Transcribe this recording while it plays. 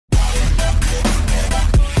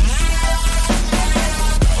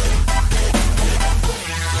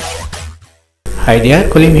Hi there,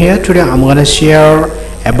 Kulim here. Today I'm gonna share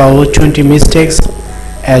about 20 mistakes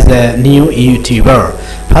as a new YouTuber.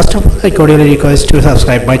 First of all, I cordially request to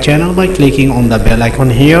subscribe my channel by clicking on the bell icon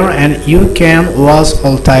here, and you can watch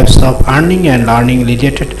all types of earning and learning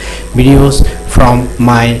related videos from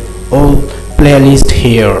my old playlist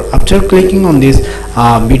here. After clicking on these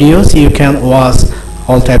videos, you can watch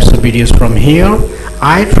all types of videos from here.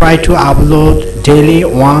 I try to upload daily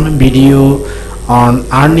one video on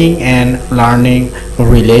earning and learning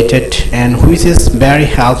related, and which is very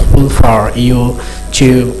helpful for you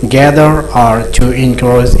to gather or to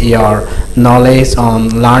increase your knowledge on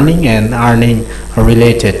learning and earning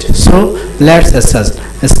related. So let's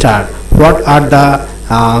start. What are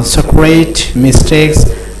the secret mistakes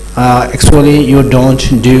actually you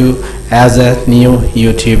don't do as a new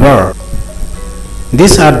YouTuber?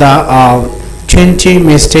 These are the 20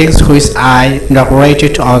 mistakes which I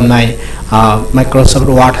decorated on my Microsoft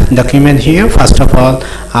Word document here. First of all,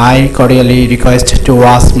 I cordially request to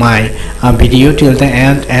watch my video till the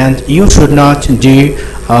end, and you should not do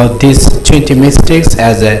these 20 mistakes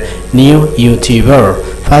as a new YouTuber.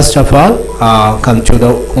 First of all, come to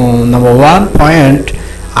the number one point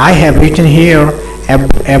I have written here: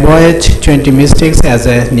 avoid 20 mistakes as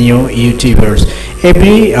a new YouTubers.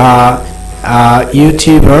 Every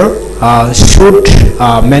YouTuber should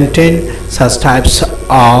maintain such types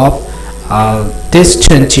of these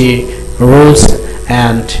 20 rules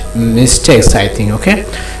and mistakes, I think. Okay,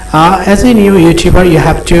 as a new YouTuber, you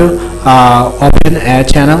have to open a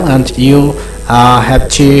channel, and you have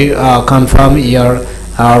to confirm your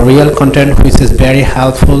real content, which is very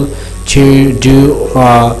helpful to do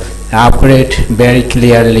upgrade very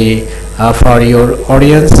clearly for your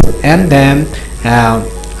audience. And then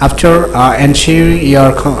after ensuring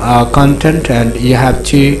your content, and you have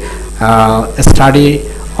to study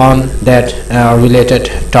on that related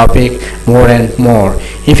topic more and more.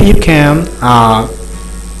 If you can,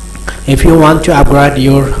 if you want to upgrade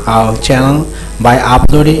your channel by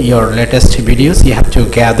uploading your latest videos, you have to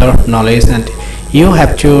gather knowledge, and you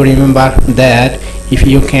have to remember that if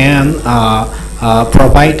you can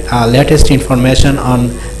provide latest information on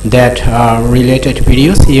that related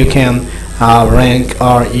videos, you can rank,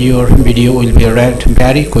 or your video will be ranked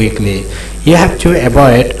very quickly. You have to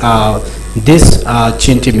avoid these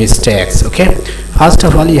 20 mistakes. Okay, first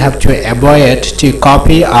of all, you have to avoid to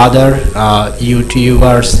copy other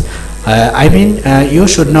YouTubers. I mean, you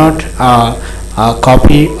should not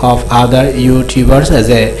copy of other YouTubers as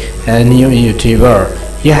a new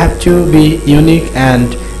YouTuber. You have to be unique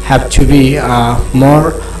and have to be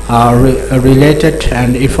more related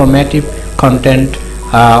and informative content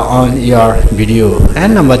on your video.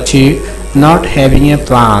 And number two, not having a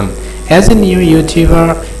plan. As a new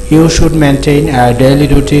YouTuber, you should maintain a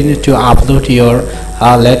daily routine to upload your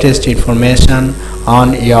latest information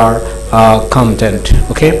on your content.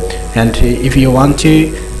 Okay, and if you want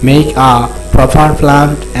to make a proper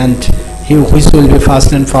plan, and which will be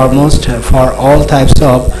first and foremost for all types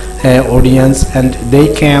of audience, and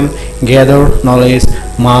they can gather knowledge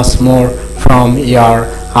much more from your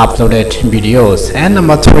uploaded videos. And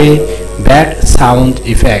number three, bad sound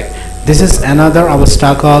effect. This is another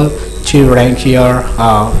obstacle to rank your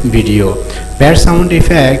video. Bad sound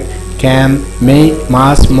effect can make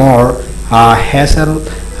much more hassle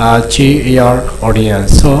to your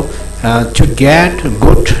audience. So to get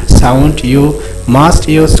good sound, you must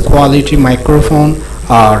use quality microphone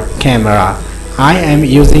or camera. I am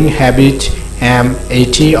using Habit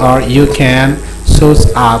M80, or you can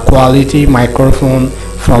choose a quality microphone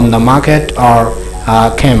from the market, or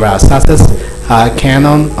camera such as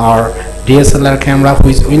Canon or DSLR camera,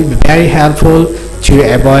 which will be very helpful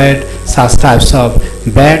to avoid such types of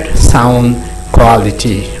bad sound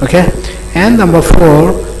quality. Okay, and number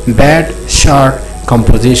four, bad shot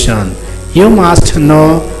composition. You must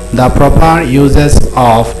know the proper uses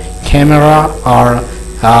of camera or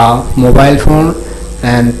mobile phone,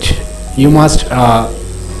 and you must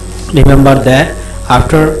remember that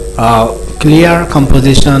after clear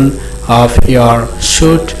composition of your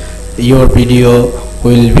shoot, your video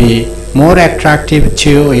will be more attractive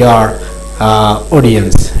to your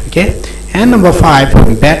audience. Okay, and number five,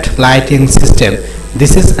 bad lighting system.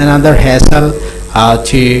 This is another hassle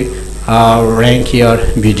to rank your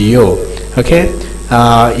video. Okay,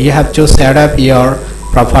 you have to set up your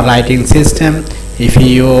proper lighting system if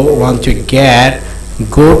you want to get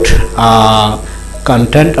good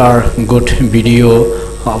content or good video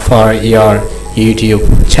for your YouTube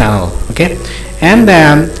channel. Okay, and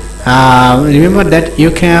then remember that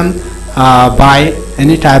you can buy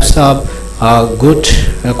any types of good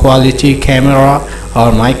quality camera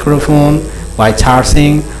or microphone by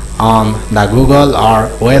charging on the Google or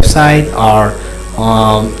website or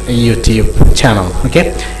YouTube channel.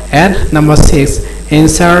 Okay, and number 6,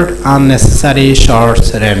 insert unnecessary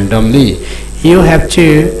shorts randomly. You have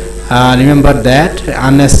to remember that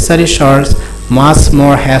unnecessary shorts much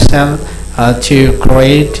more hassle to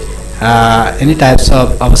create any types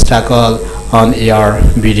of obstacle on your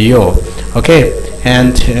video. Okay,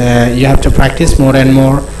 and you have to practice more and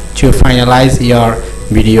more to finalize your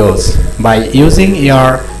videos by using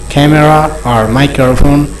your camera or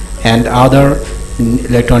microphone and other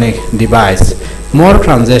electronic device. More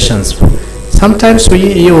transitions. Sometimes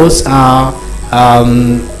we use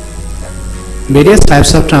various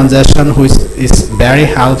types of transition, which is very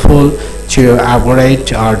helpful to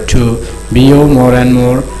elaborate or to view more and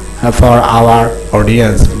more for our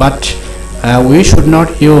audience, but we should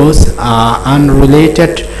not use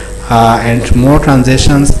unrelated and more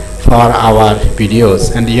transitions for our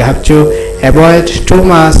videos, and you have to avoid too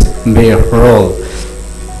much b-roll.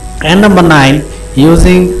 And number 9,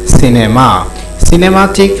 using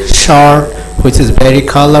cinematic short, which is very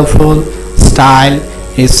colorful style,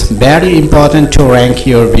 is very important to rank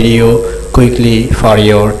your video quickly for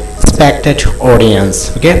your expected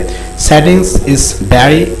audience. Okay, settings is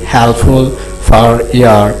very helpful for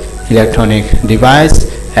your electronic device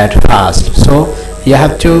at first, so you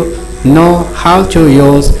have to know how to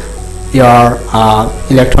use your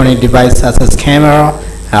electronic device such as camera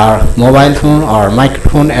or mobile phone or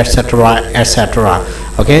microphone, etc., etc.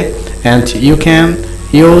 Okay, and you can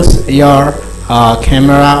use your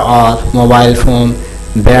camera or mobile phone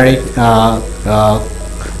very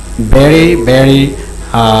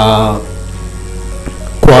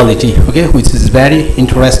quality, okay, which is very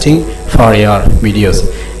interesting for your videos.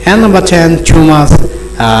 And number 10, too much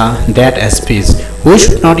dead space. We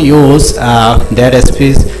should not use dead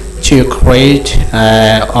space to create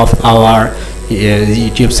of our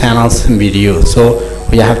YouTube channel's video, so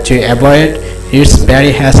we have to avoid. It's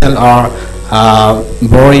very hassle or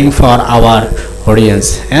boring for our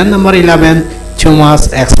audience. And number 11, too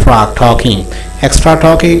much extra talking. Extra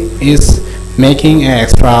talking is making an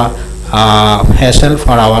extra hassle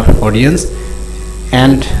for our audience.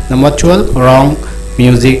 And number 12, wrong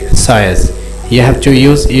music choice. You have to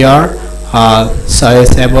use your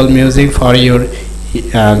choiceable music for your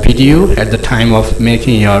video at the time of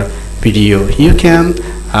making your video. You can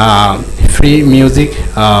free music,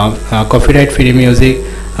 copyright free music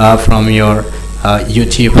from your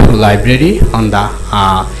YouTube library on the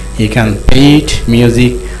you can paid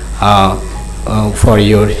music for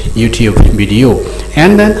your YouTube video.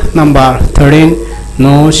 And then number 13,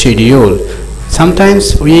 no schedule.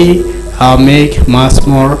 Sometimes we make much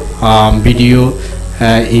more video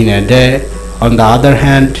in a day. On the other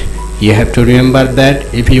hand, you have to remember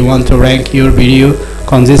that if you want to rank your video,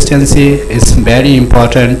 consistency is very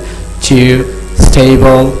important to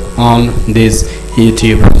stable on this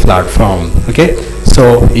YouTube platform. Okay,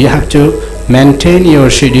 so you have to maintain your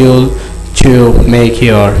schedule to make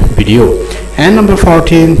your video. And number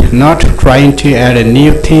 14, not trying to add a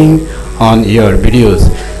new thing on your videos.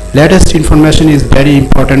 Latest information is very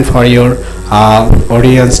important for your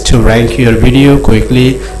audience to rank your video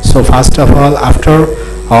quickly. So first of all, after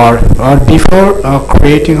or before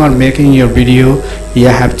creating or making your video, you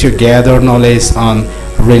have to gather knowledge on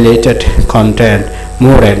related content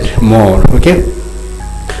more and more, okay,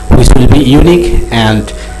 which will be unique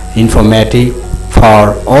and informative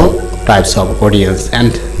for all types of audience.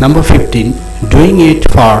 And number 15, doing it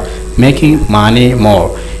for making money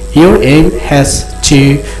more. Your aim has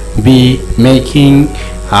to be making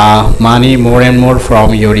money more and more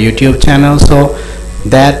from your YouTube channel, so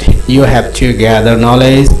that you have to gather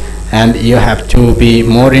knowledge and you have to be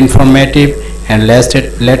more informative and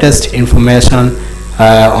latest information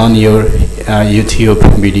on your YouTube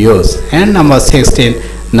videos. And number 16,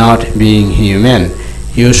 not being human.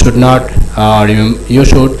 You should not you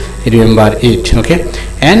should remember it, okay.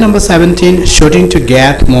 And number 17, shooting to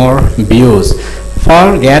get more views.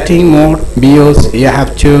 For getting more views, you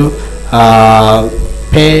have to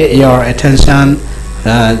pay your attention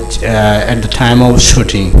at the time of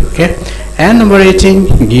shooting, okay. And number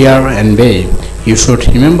 18, gear and way. You should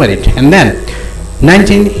remember it. And then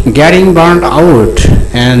 19, getting burned out.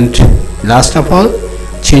 And last of all,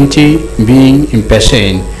 20, being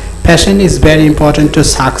impatient. Passion is very important to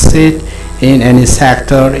succeed in any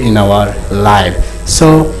sector in our life.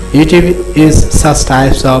 So YouTube is such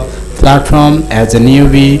types of platform. As a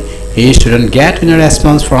newbie, you shouldn't get any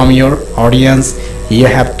response from your audience. You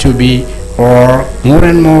have to be more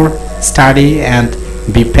and more study and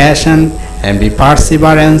be patient and be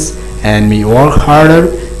perseverance and be work harder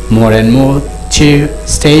more and more to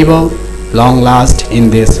stable long last in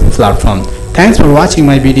this platform. Thanks for watching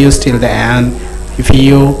my videos till the end. If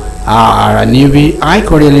you are a newbie, I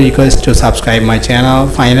cordially request to subscribe my channel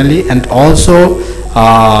finally, and also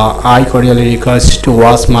I cordially request to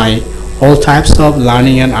watch my all types of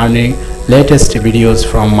learning and earning latest videos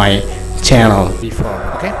from my channel before.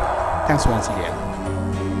 Okay, thanks once again.